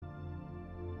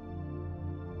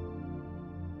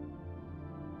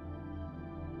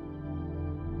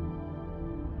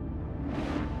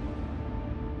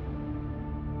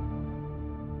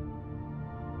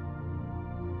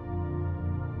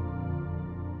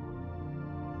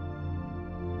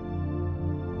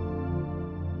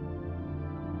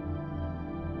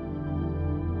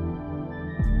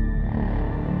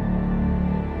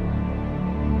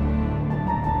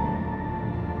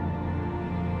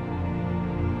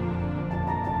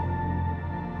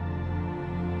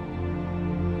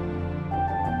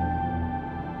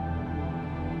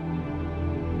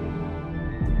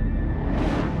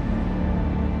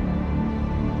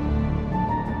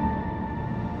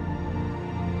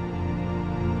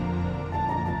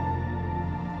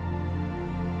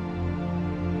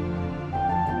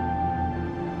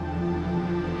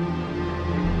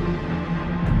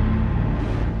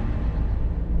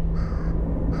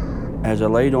As I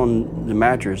laid on the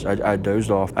mattress, I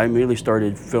dozed off. I immediately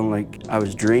started feeling like I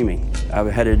was dreaming. I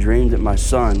had a dream that my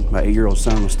son, my 8-year-old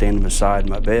son, was standing beside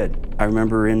my bed. I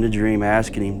remember in the dream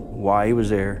asking him why he was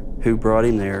there, who brought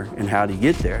him there, and how did he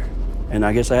get there. And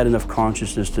I guess I had enough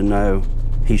consciousness to know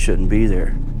he shouldn't be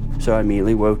there. So I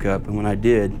immediately woke up, and when I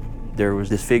did, there was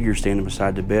this figure standing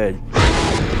beside the bed.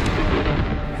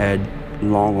 Had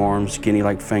long arms, skinny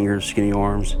like fingers, skinny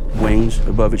arms, wings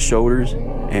above its shoulders,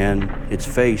 and its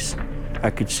face, I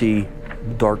could see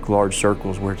dark, large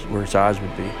circles where its eyes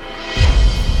would be.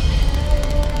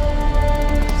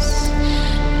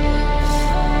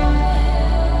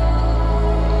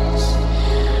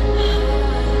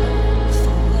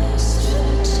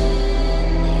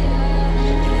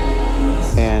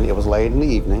 And it was late in the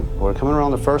evening. We're coming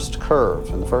around the first curve,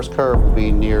 and the first curve will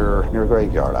be near a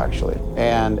graveyard, actually.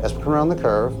 And as we come around the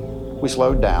curve, we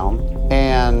slowed down,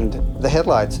 and the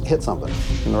headlights hit something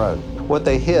in the road. What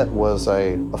they hit was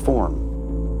a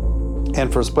form.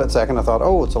 And for a split second, I thought,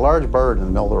 oh, it's a large bird in the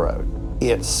middle of the road.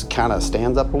 It kind of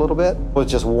stands up a little bit. With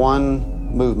just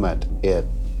one movement, it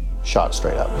shot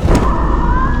straight up.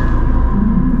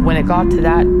 When it got to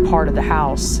that part of the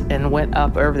house and went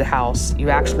up over the house, you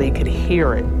actually could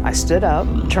hear it. I stood up,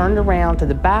 turned around to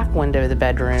the back window of the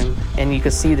bedroom, and you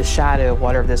could see the shadow of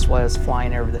whatever this was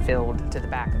flying over the field to the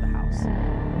back of the house.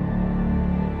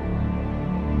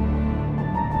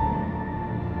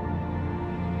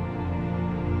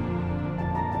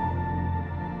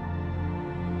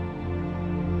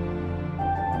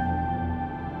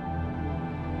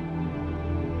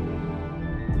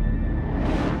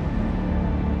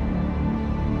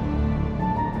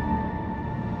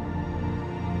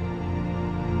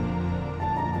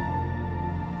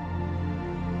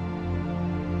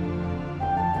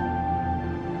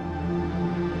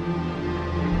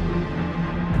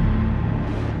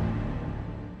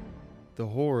 The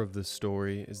horror of this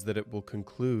story is that it will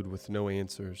conclude with no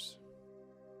answers.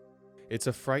 It's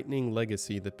a frightening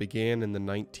legacy that began in the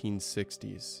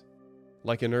 1960s.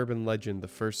 Like an urban legend, the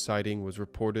first sighting was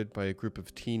reported by a group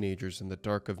of teenagers in the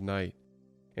dark of night,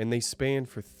 and they spanned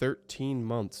for 13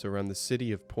 months around the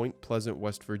city of Point Pleasant,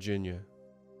 West Virginia.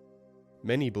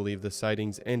 Many believe the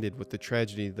sightings ended with the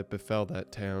tragedy that befell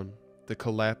that town, the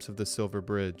collapse of the Silver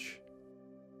Bridge.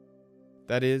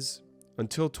 That is,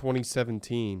 until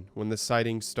 2017, when the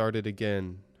sightings started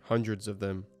again, hundreds of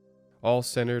them, all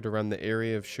centered around the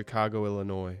area of Chicago,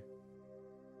 Illinois.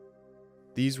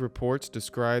 These reports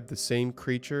describe the same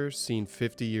creature seen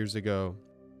 50 years ago.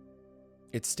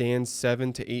 It stands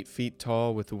 7 to 8 feet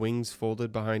tall with wings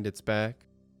folded behind its back.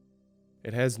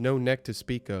 It has no neck to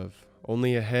speak of,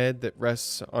 only a head that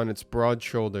rests on its broad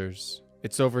shoulders,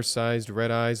 its oversized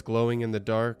red eyes glowing in the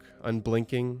dark,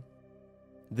 unblinking.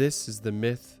 This is the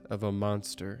myth of a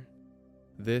monster.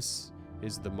 This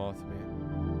is the Mothman.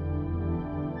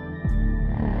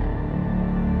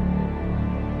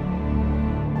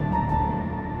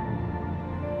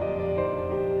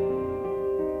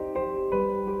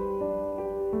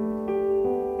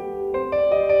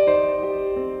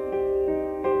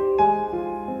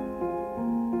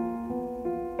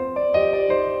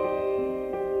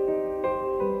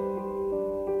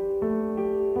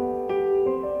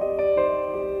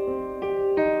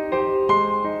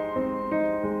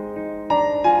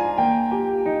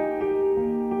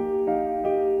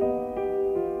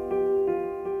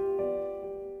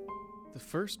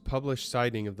 The first published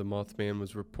sighting of the Mothman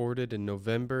was reported in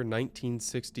November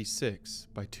 1966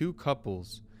 by two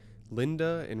couples,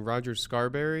 Linda and Roger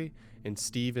Scarberry and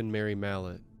Steve and Mary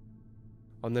Mallett.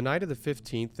 On the night of the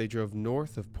 15th, they drove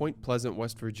north of Point Pleasant,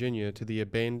 West Virginia to the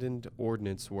abandoned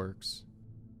ordnance works.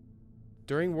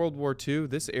 During World War II,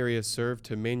 this area served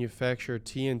to manufacture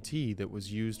TNT that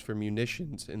was used for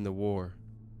munitions in the war.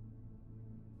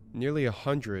 Nearly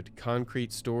 100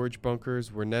 concrete storage bunkers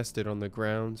were nested on the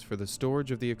grounds for the storage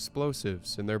of the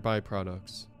explosives and their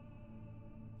byproducts.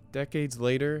 Decades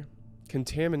later,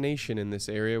 contamination in this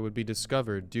area would be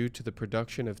discovered due to the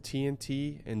production of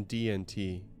TNT and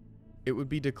DNT. It would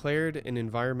be declared an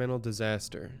environmental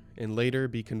disaster and later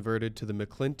be converted to the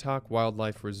McClintock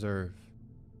Wildlife Reserve.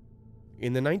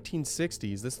 In the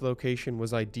 1960s, this location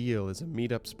was ideal as a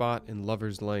meetup spot in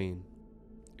Lover's Lane.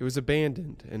 It was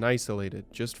abandoned and isolated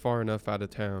just far enough out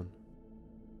of town.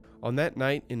 On that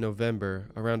night in November,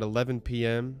 around 11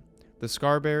 p.m., the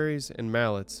Scarberrys and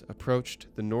Malletts approached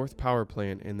the North Power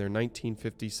Plant in their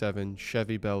 1957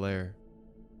 Chevy Bel Air.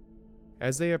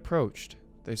 As they approached,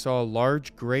 they saw a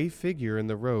large gray figure in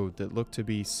the road that looked to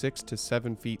be 6 to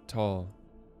 7 feet tall.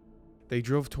 They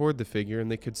drove toward the figure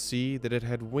and they could see that it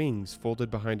had wings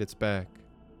folded behind its back.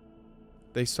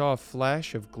 They saw a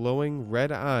flash of glowing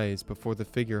red eyes before the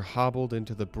figure hobbled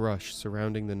into the brush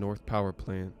surrounding the North Power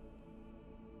Plant.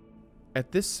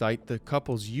 At this site, the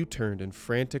couples U-turned and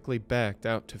frantically backed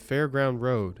out to Fairground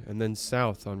Road and then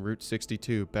south on Route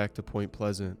 62 back to Point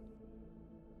Pleasant.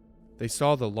 They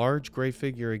saw the large gray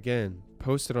figure again,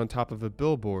 posted on top of a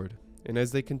billboard, and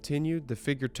as they continued, the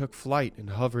figure took flight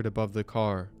and hovered above the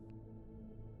car.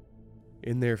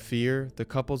 In their fear, the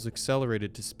couples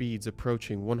accelerated to speeds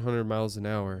approaching 100 miles an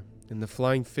hour, and the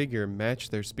flying figure matched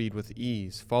their speed with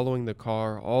ease, following the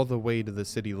car all the way to the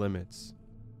city limits.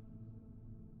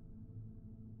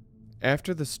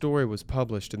 After the story was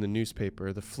published in the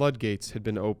newspaper, the floodgates had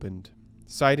been opened.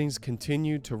 Sightings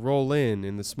continued to roll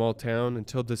in the small town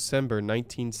until December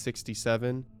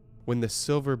 1967, when the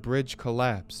Silver Bridge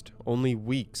collapsed, only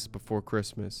weeks before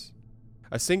Christmas.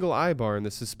 A single eye-bar in the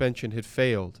suspension had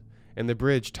failed, and the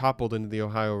bridge toppled into the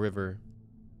Ohio River.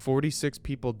 46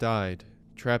 people died,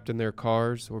 trapped in their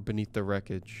cars or beneath the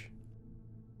wreckage.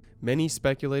 Many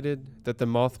speculated that the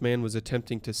Mothman was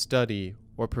attempting to study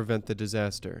or prevent the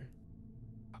disaster.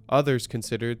 Others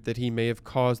considered that he may have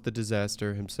caused the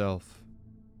disaster himself.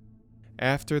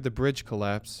 After the bridge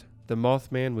collapse, the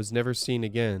Mothman was never seen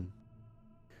again.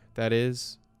 That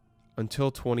is,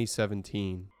 until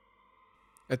 2017.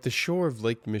 At the shore of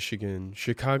Lake Michigan,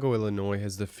 Chicago, Illinois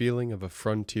has the feeling of a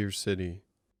frontier city.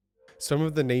 Some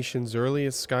of the nation's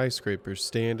earliest skyscrapers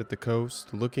stand at the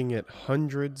coast, looking at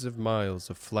hundreds of miles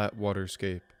of flat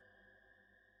waterscape.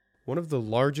 One of the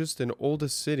largest and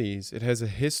oldest cities, it has a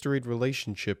historied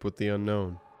relationship with the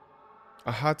unknown.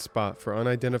 A hotspot for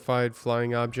unidentified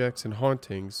flying objects and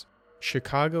hauntings,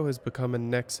 Chicago has become a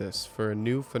nexus for a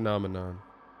new phenomenon.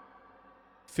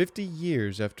 50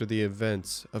 years after the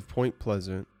events of Point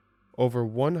Pleasant, over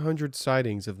 100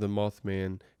 sightings of the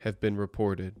Mothman have been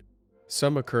reported,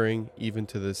 some occurring even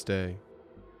to this day.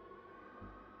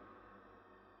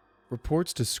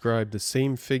 Reports describe the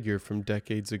same figure from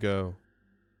decades ago.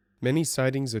 Many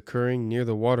sightings occurring near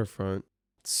the waterfront,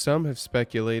 some have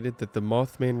speculated that the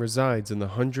Mothman resides in the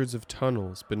hundreds of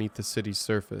tunnels beneath the city's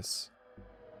surface.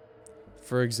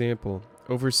 For example,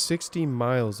 over 60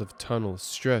 miles of tunnels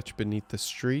stretch beneath the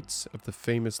streets of the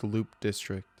famous Loop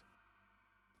District.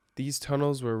 These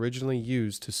tunnels were originally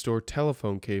used to store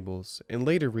telephone cables and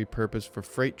later repurposed for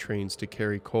freight trains to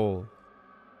carry coal.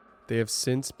 They have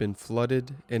since been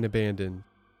flooded and abandoned.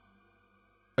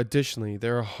 Additionally,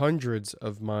 there are hundreds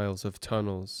of miles of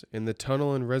tunnels in the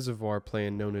tunnel and reservoir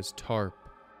plan known as TARP.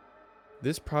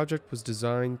 This project was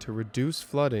designed to reduce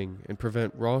flooding and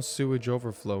prevent raw sewage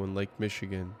overflow in Lake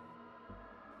Michigan.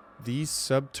 These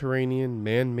subterranean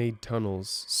man-made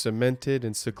tunnels, cemented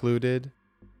and secluded,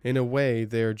 in a way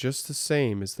they are just the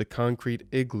same as the concrete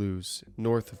igloos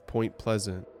north of Point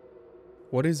Pleasant.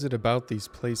 What is it about these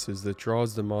places that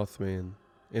draws the Mothman,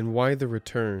 and why the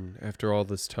return after all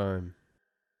this time?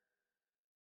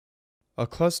 A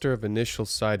cluster of initial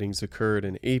sightings occurred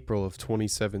in April of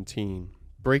 2017,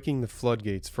 breaking the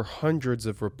floodgates for hundreds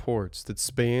of reports that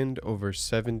spanned over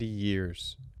 70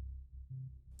 years.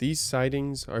 These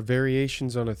sightings are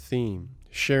variations on a theme,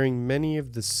 sharing many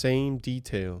of the same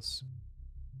details.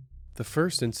 The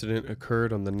first incident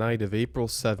occurred on the night of April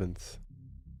 7th.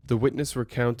 The witness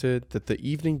recounted that the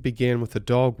evening began with a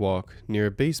dog walk near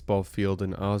a baseball field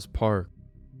in Oz Park,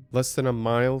 less than a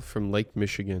mile from Lake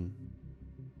Michigan.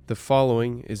 The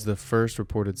following is the first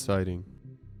reported sighting.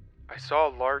 I saw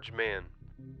a large man,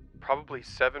 probably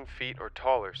 7 feet or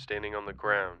taller, standing on the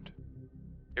ground.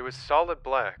 It was solid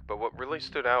black, but what really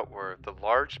stood out were the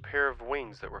large pair of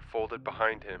wings that were folded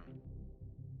behind him.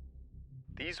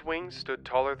 These wings stood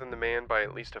taller than the man by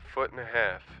at least 1.5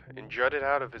 feet and jutted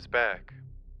out of his back.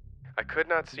 I could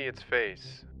not see its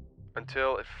face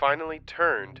until it finally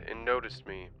turned and noticed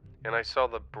me, and I saw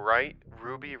the bright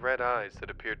ruby red eyes that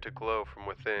appeared to glow from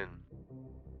within.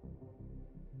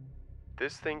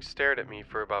 This thing stared at me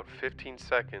for about 15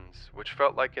 seconds, which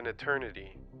felt like an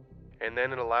eternity, and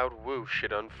then in a loud whoosh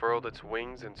it unfurled its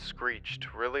wings and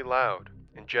screeched really loud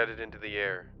and jetted into the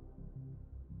air.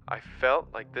 I felt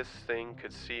like this thing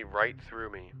could see right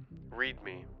through me, read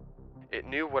me. It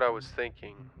knew what I was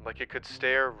thinking, like it could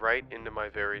stare right into my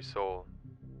very soul.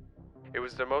 It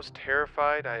was the most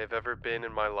terrified I have ever been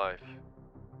in my life.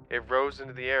 It rose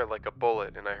into the air like a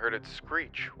bullet, and I heard it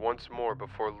screech once more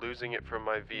before losing it from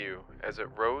my view as it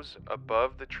rose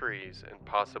above the trees and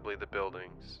possibly the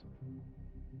buildings.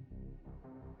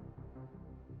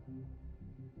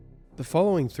 The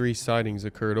following 3 sightings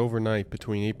occurred overnight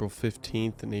between April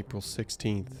 15th and April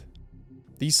 16th.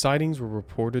 These sightings were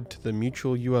reported to the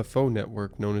mutual UFO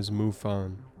network known as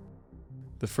MUFON.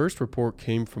 The first report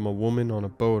came from a woman on a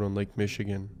boat on Lake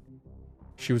Michigan.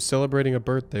 She was celebrating a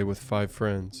birthday with 5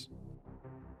 friends.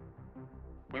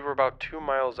 We were about 2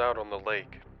 miles out on the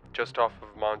lake, just off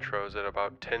of Montrose at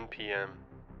about 10 p.m.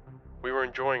 We were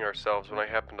enjoying ourselves when I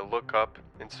happened to look up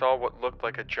and saw what looked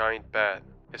like a giant bat,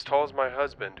 as tall as my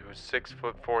husband, who's 6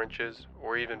 foot 4 inches,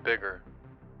 or even bigger.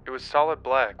 It was solid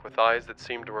black with eyes that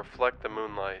seemed to reflect the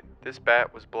moonlight. This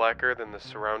bat was blacker than the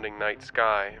surrounding night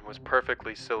sky and was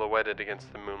perfectly silhouetted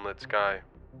against the moonlit sky.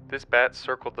 This bat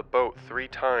circled the boat 3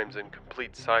 times in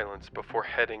complete silence before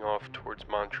heading off towards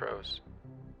Montrose.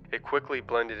 It quickly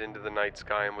blended into the night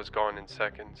sky and was gone in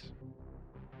seconds.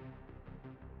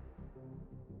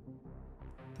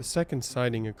 The second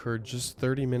sighting occurred just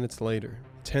 30 minutes later,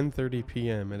 10:30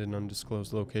 p.m. at an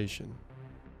undisclosed location.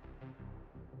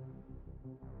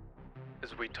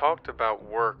 As we talked about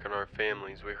work and our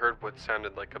families, we heard what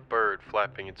sounded like a bird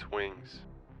flapping its wings.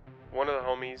 One of the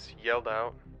homies yelled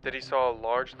out that he saw a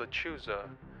large lechuza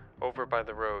over by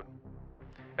the road.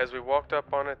 As we walked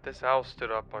up on it, this owl stood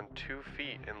up on 2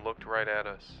 feet and looked right at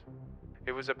us.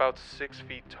 It was about 6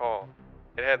 feet tall.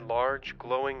 It had large,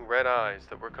 glowing red eyes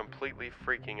that were completely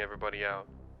freaking everybody out.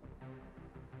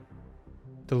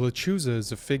 The lechuza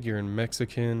is a figure in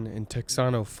Mexican and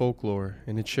Texano folklore,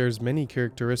 and it shares many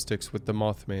characteristics with the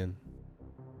Mothman.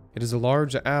 It is a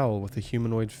large owl with a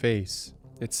humanoid face.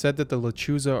 It's said that the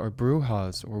lechuza are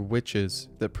brujas, or witches,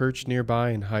 that perch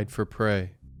nearby and hide for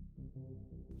prey.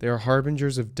 They are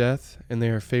harbingers of death, and they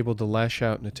are fabled to lash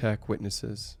out and attack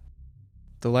witnesses.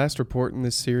 The last report in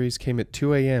this series came at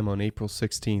 2 a.m. on April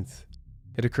 16th.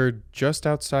 It occurred just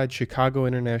outside Chicago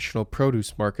International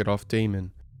Produce Market off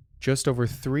Damon, just over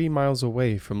 3 miles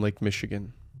away from Lake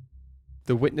Michigan.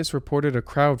 The witness reported a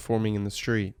crowd forming in the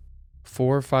street.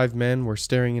 4 or 5 men were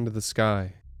staring into the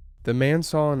sky. The man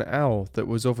saw an owl that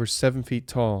was over 7 feet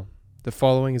tall. The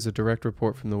following is a direct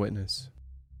report from the witness.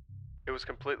 It was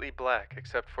completely black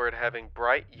except for it having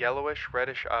bright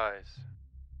yellowish-reddish eyes.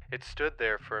 It stood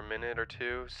there for a minute or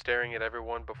two, staring at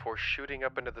everyone before shooting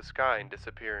up into the sky and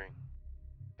disappearing.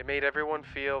 It made everyone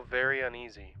feel very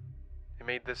uneasy. It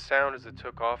made this sound as it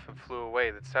took off and flew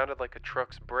away that sounded like a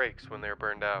truck's brakes when they are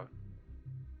burned out.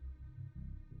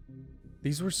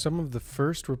 These were some of the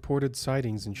first reported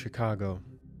sightings in Chicago,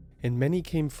 and many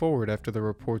came forward after the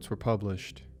reports were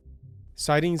published.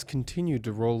 Sightings continued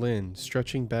to roll in,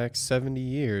 stretching back 70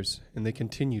 years, and they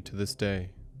continue to this day.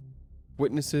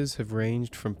 Witnesses have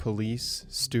ranged from police,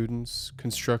 students,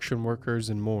 construction workers,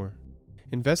 and more.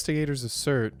 Investigators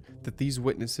assert that these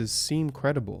witnesses seem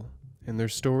credible, and their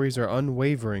stories are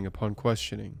unwavering upon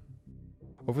questioning.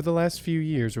 Over the last few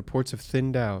years, reports have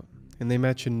thinned out, and they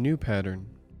match a new pattern.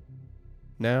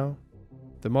 Now,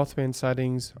 the Mothman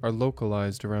sightings are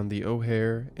localized around the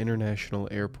O'Hare International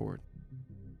Airport.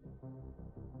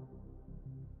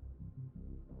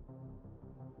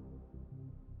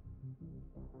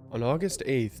 On August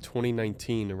 8,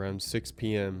 2019, around 6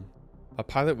 p.m., a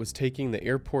pilot was taking the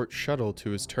airport shuttle to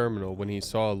his terminal when he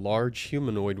saw a large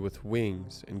humanoid with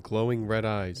wings and glowing red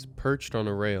eyes perched on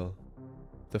a rail.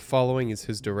 The following is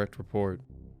his direct report.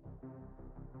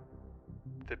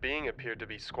 The being appeared to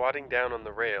be squatting down on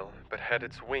the rail, but had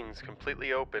its wings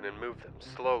completely open and moved them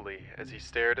slowly as he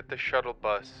stared at the shuttle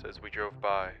bus as we drove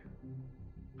by.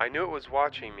 I knew it was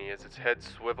watching me as its head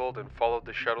swiveled and followed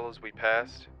the shuttle as we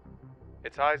passed.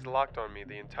 Its eyes locked on me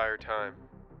the entire time.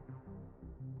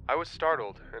 I was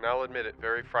startled, and I'll admit it,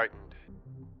 very frightened.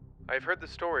 I have heard the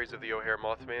stories of the O'Hare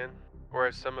Mothman, or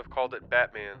as some have called it,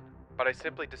 Batman, but I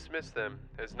simply dismissed them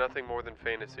as nothing more than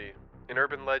fantasy, an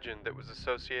urban legend that was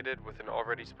associated with an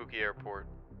already spooky airport.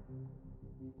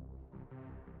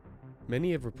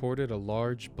 Many have reported a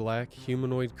large, black,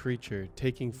 humanoid creature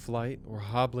taking flight or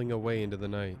hobbling away into the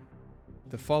night.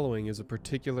 The following is a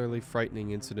particularly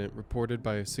frightening incident reported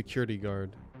by a security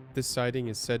guard. This sighting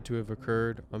is said to have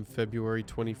occurred on February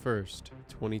 21st,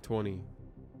 2020.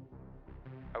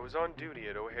 I was on duty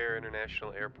at O'Hare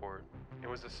International Airport and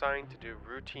was assigned to do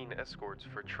routine escorts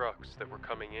for trucks that were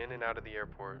coming in and out of the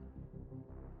airport.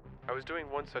 I was doing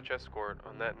one such escort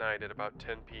on that night at about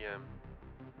 10 p.m.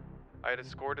 I had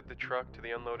escorted the truck to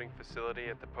the unloading facility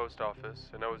at the post office,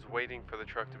 and I was waiting for the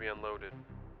truck to be unloaded.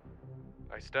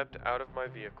 I stepped out of my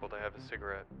vehicle to have a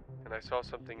cigarette, and I saw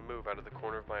something move out of the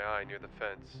corner of my eye near the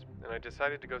fence, and I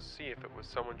decided to go see if it was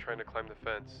someone trying to climb the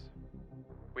fence.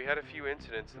 We had a few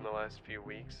incidents in the last few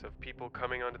weeks of people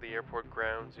coming onto the airport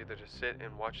grounds either to sit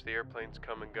and watch the airplanes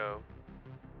come and go,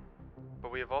 but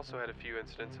we have also had a few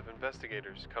incidents of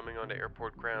investigators coming onto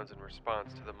airport grounds in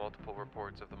response to the multiple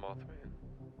reports of the Mothman.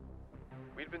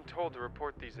 We'd been told to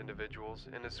report these individuals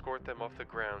and escort them off the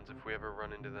grounds if we ever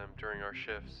run into them during our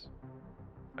shifts.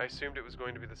 I assumed it was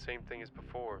going to be the same thing as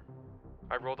before.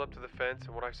 I rolled up to the fence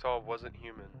and what I saw wasn't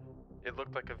human. It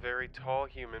looked like a very tall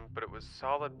human, but it was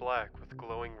solid black with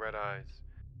glowing red eyes.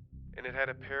 And it had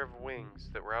a pair of wings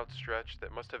that were outstretched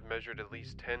that must have measured at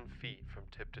least 10 feet from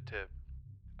tip to tip.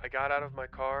 I got out of my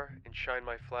car and shined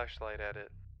my flashlight at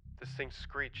it. This thing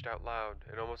screeched out loud.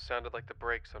 It almost sounded like the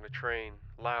brakes on a train,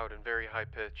 loud and very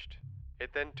high-pitched. It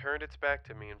then turned its back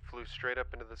to me and flew straight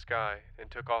up into the sky and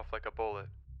took off like a bullet.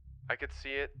 I could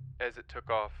see it as it took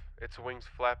off, its wings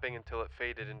flapping until it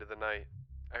faded into the night.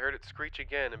 I heard it screech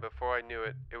again, and before I knew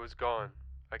it, it was gone.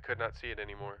 I could not see it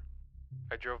anymore.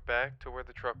 I drove back to where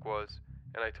the truck was,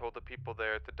 and I told the people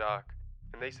there at the dock,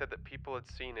 and they said that people had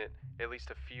seen it at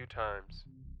least a few times.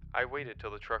 I waited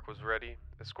till the truck was ready,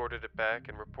 escorted it back,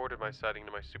 and reported my sighting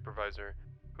to my supervisor,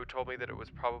 who told me that it was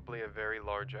probably a very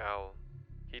large owl.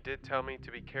 He did tell me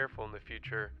to be careful in the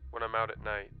future when I'm out at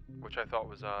night, which I thought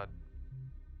was odd.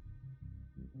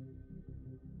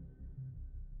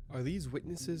 Are these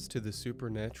witnesses to the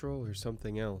supernatural or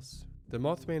something else? The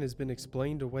Mothman has been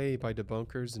explained away by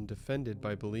debunkers and defended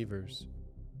by believers.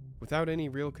 Without any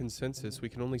real consensus, we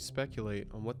can only speculate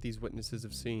on what these witnesses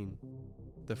have seen.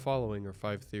 The following are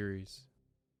 5 theories.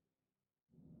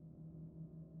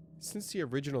 Since the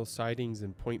original sightings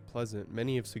in Point Pleasant,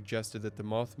 many have suggested that the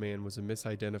Mothman was a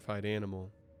misidentified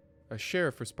animal. A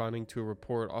sheriff responding to a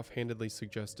report offhandedly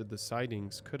suggested the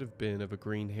sightings could have been of a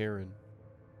green heron.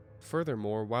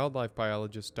 Furthermore, wildlife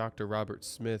biologist Dr. Robert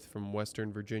Smith from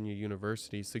Western Virginia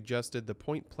University suggested the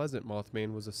Point Pleasant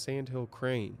Mothman was a sandhill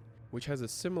crane, which has a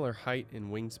similar height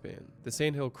and wingspan. The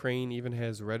sandhill crane even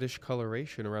has reddish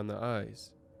coloration around the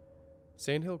eyes.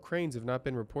 Sandhill cranes have not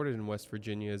been reported in West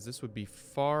Virginia, as this would be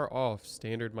far off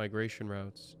standard migration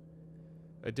routes.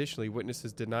 Additionally,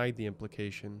 witnesses denied the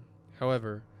implication.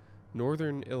 However,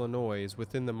 northern Illinois is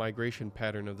within the migration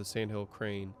pattern of the sandhill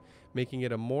crane, making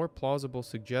it a more plausible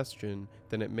suggestion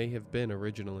than it may have been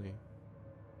originally.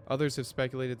 Others have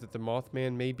speculated that the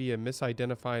Mothman may be a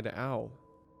misidentified owl.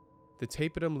 The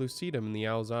tapetum lucidum in the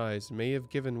owl's eyes may have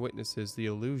given witnesses the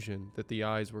illusion that the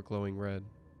eyes were glowing red.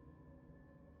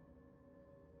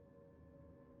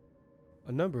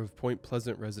 A number of Point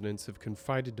Pleasant residents have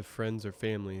confided to friends or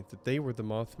family that they were the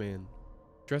Mothman,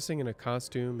 dressing in a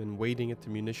costume and waiting at the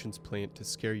munitions plant to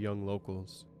scare young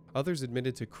locals. Others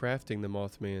admitted to crafting the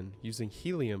Mothman using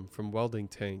helium from welding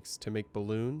tanks to make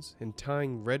balloons and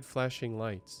tying red flashing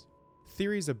lights.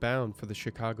 Theories abound for the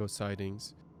Chicago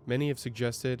sightings. Many have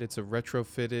suggested it's a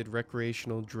retrofitted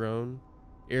recreational drone,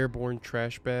 airborne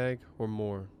trash bag, or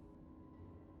more.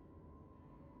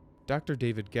 Dr.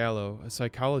 David Gallo, a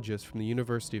psychologist from the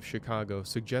University of Chicago,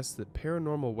 suggests that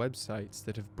paranormal websites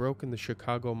that have broken the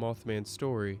Chicago Mothman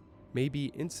story may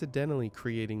be incidentally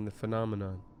creating the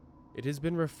phenomenon. It has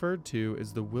been referred to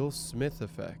as the Will Smith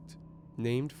effect,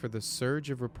 named for the surge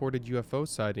of reported UFO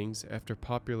sightings after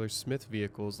popular Smith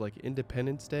vehicles like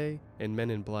Independence Day and Men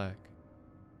in Black.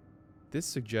 This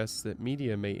suggests that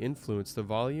media may influence the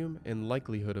volume and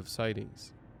likelihood of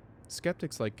sightings.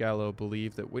 Skeptics like Gallo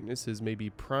believe that witnesses may be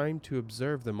primed to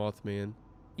observe the Mothman,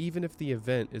 even if the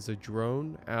event is a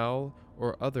drone, owl,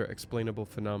 or other explainable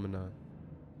phenomenon.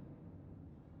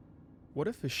 What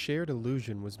if a shared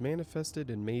illusion was manifested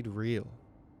and made real?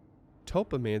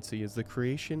 Tulpomancy is the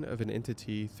creation of an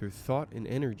entity through thought and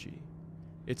energy.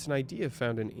 It's an idea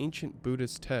found in ancient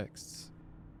Buddhist texts.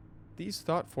 These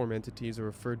thought form entities are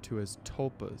referred to as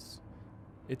tulpas.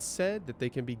 It's said that they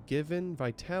can be given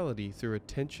vitality through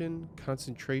attention,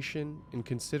 concentration, and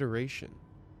consideration.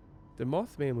 The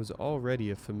Mothman was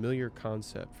already a familiar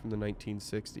concept from the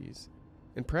 1960s,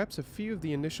 and perhaps a few of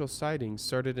the initial sightings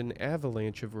started an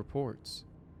avalanche of reports.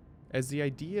 As the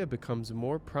idea becomes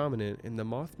more prominent and the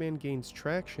Mothman gains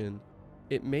traction,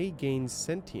 it may gain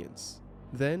sentience.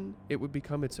 Then, it would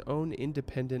become its own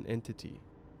independent entity.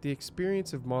 The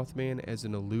experience of Mothman as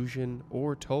an illusion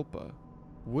or tulpa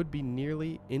would be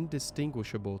nearly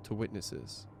indistinguishable to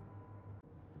witnesses.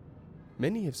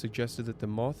 Many have suggested that the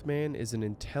Mothman is an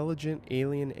intelligent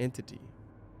alien entity.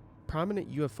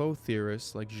 Prominent UFO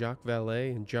theorists like Jacques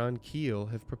Vallée and John Keel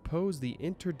have proposed the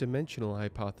interdimensional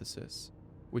hypothesis,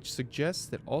 which suggests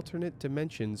that alternate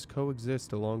dimensions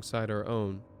coexist alongside our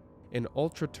own, and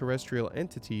ultra-terrestrial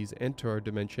entities enter our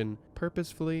dimension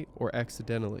purposefully or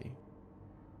accidentally.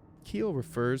 Keel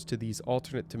refers to these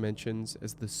alternate dimensions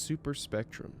as the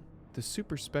superspectrum. The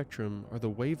superspectrum are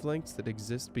the wavelengths that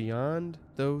exist beyond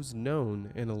those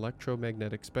known in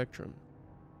electromagnetic spectrum.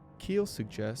 Keel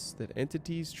suggests that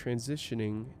entities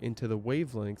transitioning into the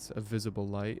wavelengths of visible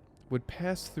light would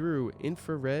pass through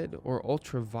infrared or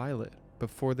ultraviolet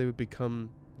before they would become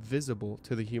visible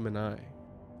to the human eye.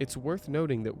 It's worth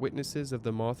noting that witnesses of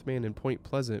the Mothman in Point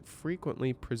Pleasant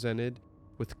frequently presented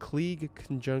with Klieg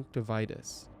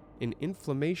conjunctivitis, an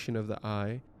inflammation of the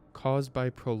eye caused by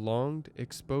prolonged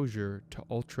exposure to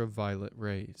ultraviolet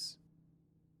rays.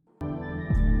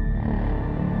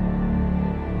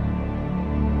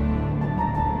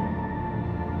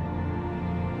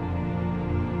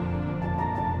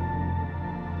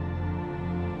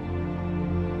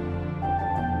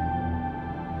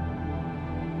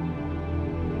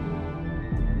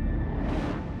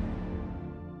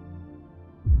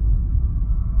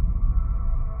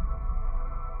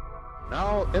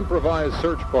 Now, improvised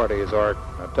search parties are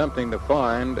attempting to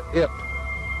find it.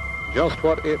 Just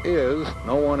what it is,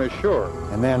 no one is sure.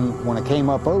 And then when it came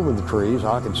up over the trees,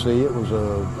 I could see it was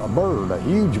a bird, a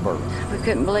huge bird. We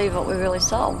couldn't believe what we really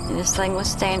saw. And this thing was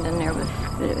standing there, but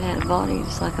it had a body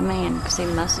just like a man. You could see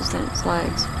muscles in its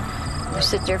legs. We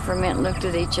sit there for a minute and looked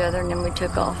at each other, and then we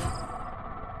took off.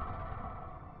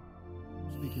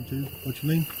 Speaking to, what's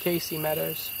your name? Casey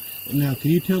Meadows. Now,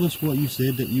 can you tell us what you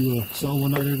said that you saw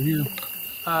one night over here?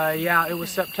 Yeah, it was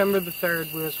September the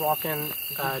 3rd. We was walking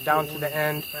down to the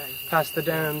end, past the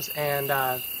domes, and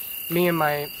me and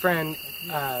my friend,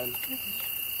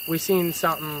 we seen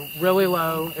something really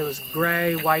low. It was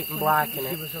gray, white, and black, and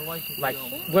it like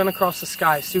went across the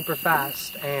sky super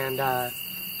fast. And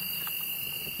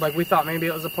like we thought maybe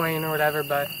it was a plane or whatever,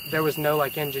 but there was no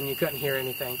like engine. You couldn't hear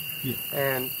anything. Yeah.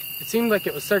 And it seemed like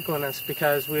it was circling us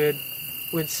because we'd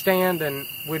stand and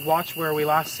we'd watch where we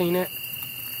last seen it,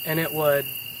 and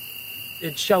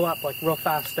it'd show up like real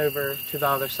fast over to the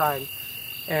other side.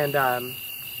 And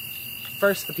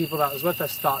first the people that was with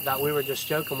us thought that we were just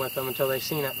joking with them until they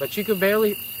seen it, but you could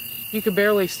barely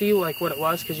see like what it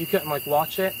was because you couldn't like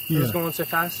watch it. It was going so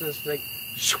fast, it was like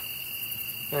shoo,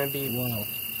 and it'd be wow.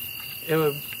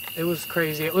 It was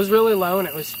crazy. It was really low, and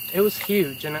it was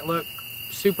huge, and it looked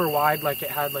super wide, like it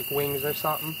had like wings or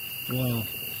something. Wow.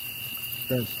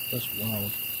 That's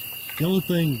wild. The only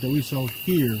thing that we saw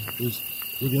here is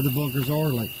where the other bunkers are,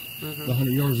 like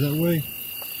 100 yards that way.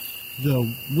 The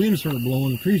wind started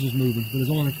blowing, the trees was moving, but it's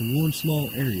only like in one small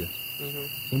area.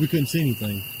 So we couldn't see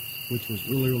anything, which was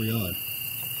really, really odd.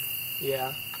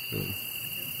 Yeah.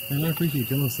 And I appreciate you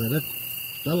telling us that.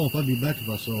 I don't know if I'd be back if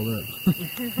I saw that.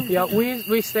 Yeah,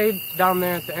 we stayed down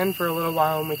there at the end for a little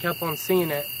while, and we kept on seeing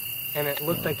it, and it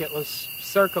looked like it was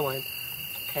circling.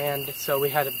 And so we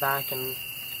had it back, and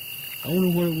I wonder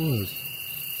what it was.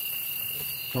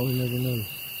 Probably never know.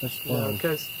 That's wild.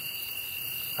 because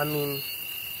I mean,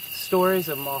 stories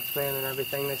of Mothman and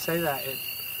everything, they say that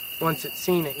once it's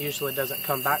seen, it usually doesn't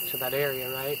come back to that area,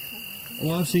 right?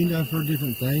 Well, I've heard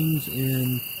different things,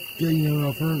 and yeah, you know,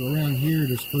 I've heard around here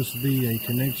there's supposed to be a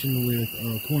connection with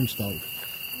cornstalk,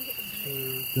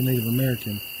 the Native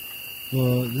American.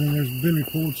 But then there's been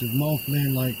reports of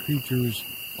Mothman-like creatures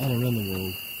all around the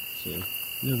world, so you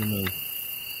never know.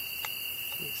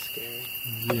 It's scary.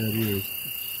 Yeah, it is.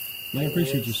 I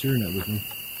appreciate you sharing that with me.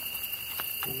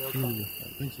 No problem.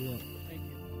 Thanks a lot.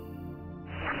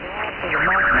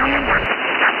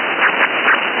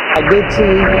 I did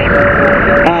see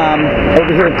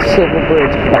over here at the Silver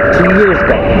Bridge about 2 years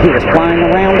ago. He was flying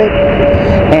around it,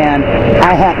 and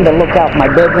I happened to look out my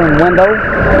bedroom window,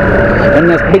 and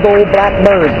this big old black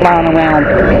bird flying around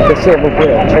the Silver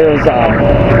Bridge. There was a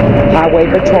highway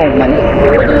patrolman,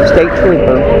 state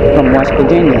trooper from West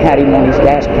Virginia, had him on his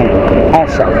dash cam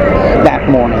also that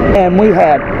morning. And we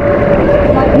had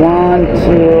 1,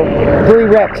 2, 3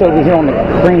 wrecks over here on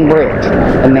the Green Bridge,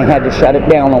 and they had to shut it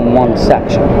down on one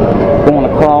section going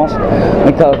across,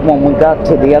 because when we got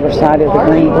to the other side of the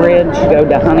Green Bridge, go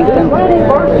to Huntington,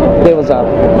 there was a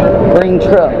green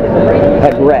truck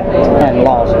had wrecked and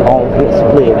lost all of his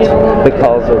footage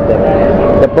because of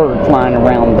the bird flying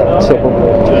around the Silver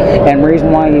Bridge. And the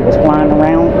reason why he was flying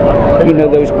around, you know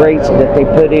those grates that they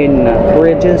put in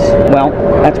bridges? Well,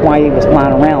 that's why he was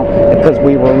flying around, because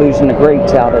we were losing the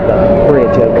grates out of the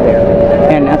bridge over there.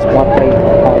 And that's what they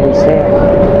always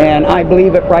said. And I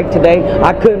believe it right today.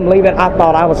 I couldn't believe it. I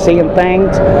thought I was seeing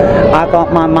things. I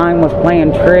thought my mind was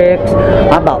playing tricks.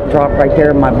 I about dropped right there,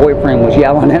 and my boyfriend was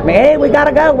yelling at me, "Hey, we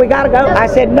gotta go, we gotta go." I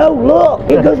said, "No, look."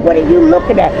 He goes, "What are you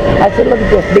looking at?" I said, "Look at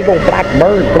this big old black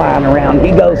bird flying around."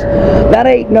 He goes, "That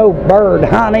ain't no bird,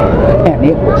 honey." And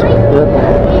it was good.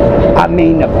 I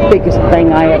mean, the biggest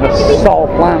thing I ever saw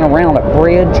flying around a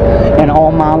bridge in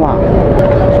all my life.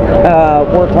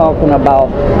 We're talking about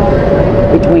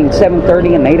between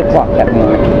 7:30 and 8 o'clock that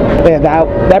morning. And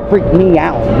that freaked me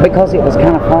out because it was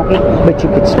kind of foggy, but you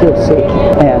could still see it.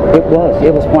 And it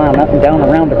was flying up and down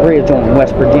around the bridge on the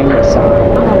West Virginia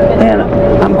side. And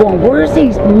I'm going, where's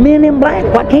these men in black?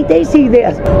 Why can't they see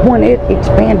this? When it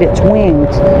expanded its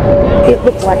wings, it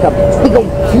looked like a big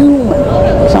old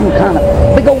human, some kind of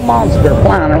big old monster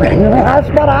flying around. That's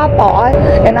what I thought.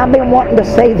 And I've been wanting to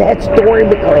say that story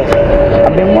because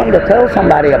I've been wanting to tell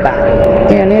somebody about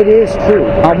it. And it is true.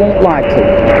 I won't lie to you.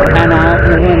 And I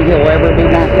don't know when he'll ever be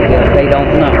back again. They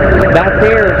don't know. That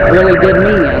there really did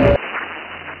me in.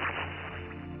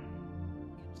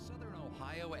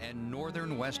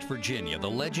 West Virginia, the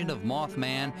legend of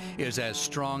Mothman is as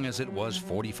strong as it was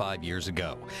 45 years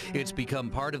ago. It's become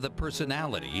part of the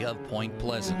personality of Point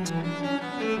Pleasant,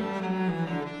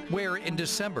 where in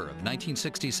December of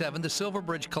 1967 the Silver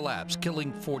Bridge collapsed,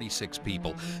 killing 46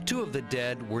 people. 2 of the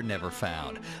dead were never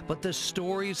found. But the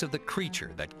stories of the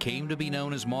creature that came to be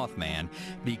known as Mothman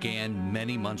began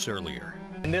many months earlier.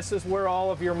 And this is where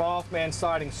all of your Mothman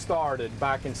sightings started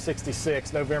back in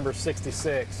 '66, November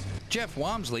 '66. Jeff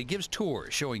Wamsley gives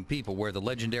tours showing people where the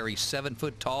legendary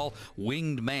 7-foot-tall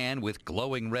winged man with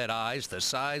glowing red eyes the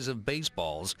size of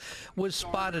baseballs was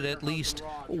spotted at least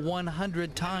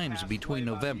 100 times between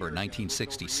November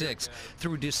 1966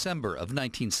 through December of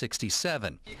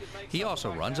 1967. He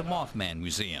also runs a Mothman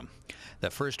museum. The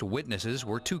first witnesses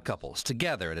were 2 couples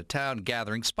together at a town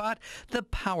gathering spot, the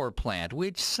power plant,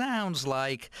 which sounds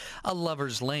like a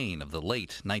lover's lane of the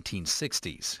late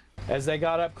 1960s. As they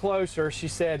got up closer, she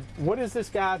said, "What is this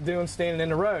guy doing standing in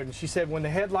the road?" And she said when the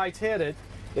headlights hit it,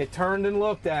 it turned and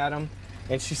looked at him.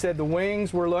 And she said the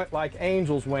wings were like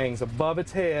angel's wings above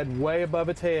its head, way above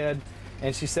its head.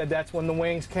 And she said that's when the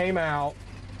wings came out.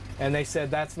 And they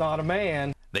said, "That's not a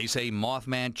man." They say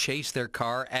Mothman chased their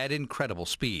car at incredible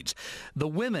speeds. The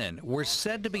women were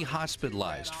said to be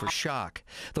hospitalized for shock.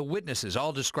 The witnesses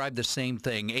all described the same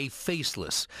thing, a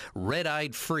faceless,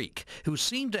 red-eyed freak who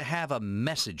seemed to have a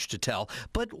message to tell.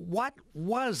 But what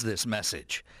was this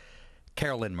message?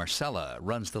 Carolyn Marcella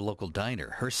runs the local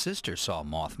diner. Her sister saw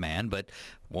Mothman, but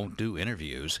won't do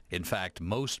interviews. In fact,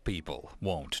 most people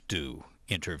won't do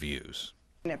interviews.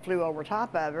 And it flew over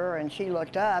top of her, and she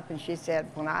looked up, and she said,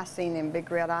 when I seen them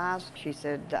big red eyes, she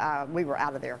said, we were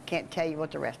out of there. Can't tell you what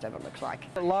the rest of it looks like.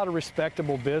 A lot of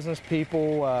respectable business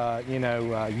people,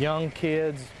 young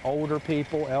kids, older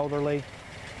people, elderly.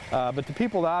 But the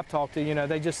people that I've talked to,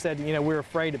 they just said, we were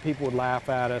afraid that people would laugh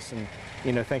at us and,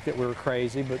 think that we were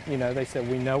crazy. But, they said,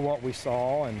 we know what we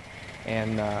saw, and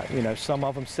some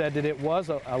of them said that it was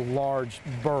a large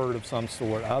bird of some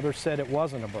sort. Others said it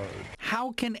wasn't a bird.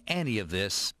 How can any of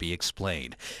this be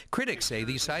explained? Critics say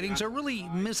these sightings are really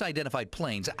misidentified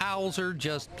planes. Owls are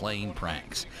just plain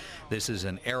pranks. This is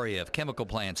an area of chemical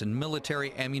plants and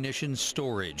military ammunition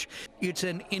storage. It's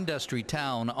an industry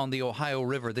town on the Ohio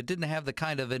River that didn't have the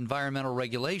kind of environmental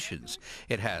regulations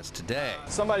it has today.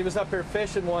 Somebody was up here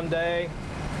fishing one day,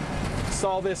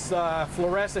 saw this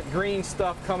fluorescent green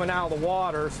stuff coming out of the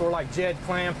water, sort of like Jed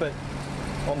Clampett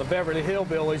on the Beverly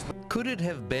Hillbillies. Could it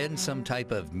have been some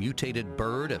type of mutated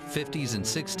bird of 50s and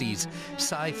 60s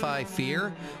sci-fi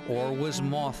fear? Or was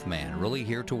Mothman really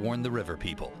here to warn the river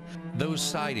people? Those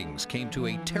sightings came to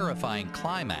a terrifying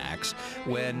climax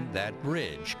when that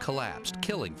bridge collapsed,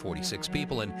 killing 46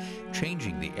 people and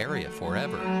changing the area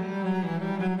forever.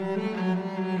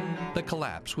 The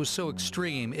collapse was so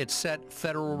extreme it set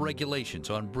federal regulations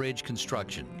on bridge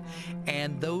construction.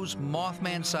 And those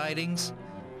Mothman sightings,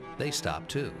 they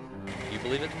stopped too. You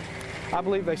believe it? I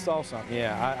believe they saw something,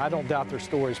 yeah. I don't doubt their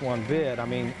stories one bit. I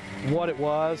mean, what it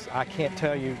was, I can't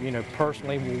tell you,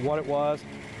 personally what it was.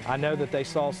 I know that they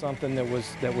saw something that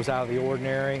was out of the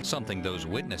ordinary. Something those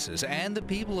witnesses and the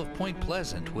people of Point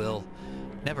Pleasant will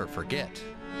never forget.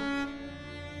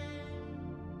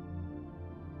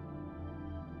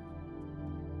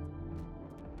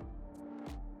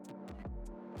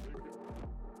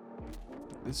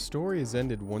 This story has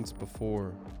ended once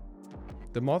before.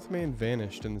 The Mothman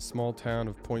vanished in the small town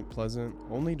of Point Pleasant,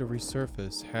 only to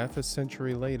resurface half a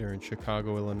century later in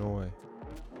Chicago, Illinois.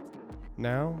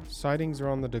 Now, sightings are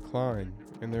on the decline,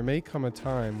 and there may come a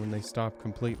time when they stop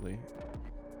completely.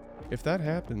 If that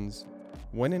happens,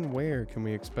 when and where can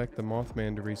we expect the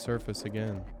Mothman to resurface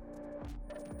again?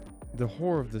 The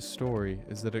horror of this story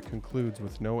is that it concludes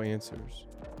with no answers,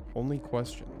 only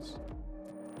questions.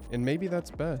 And maybe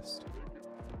that's best.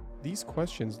 These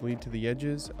questions lead to the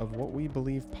edges of what we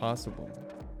believe possible.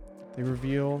 They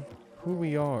reveal who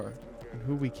we are and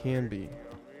who we can be.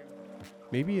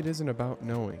 Maybe it isn't about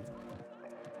knowing.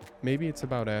 Maybe it's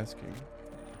about asking.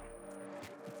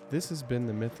 This has been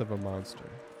The Myth of a Monster,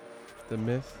 the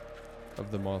myth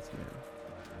of the Mothman.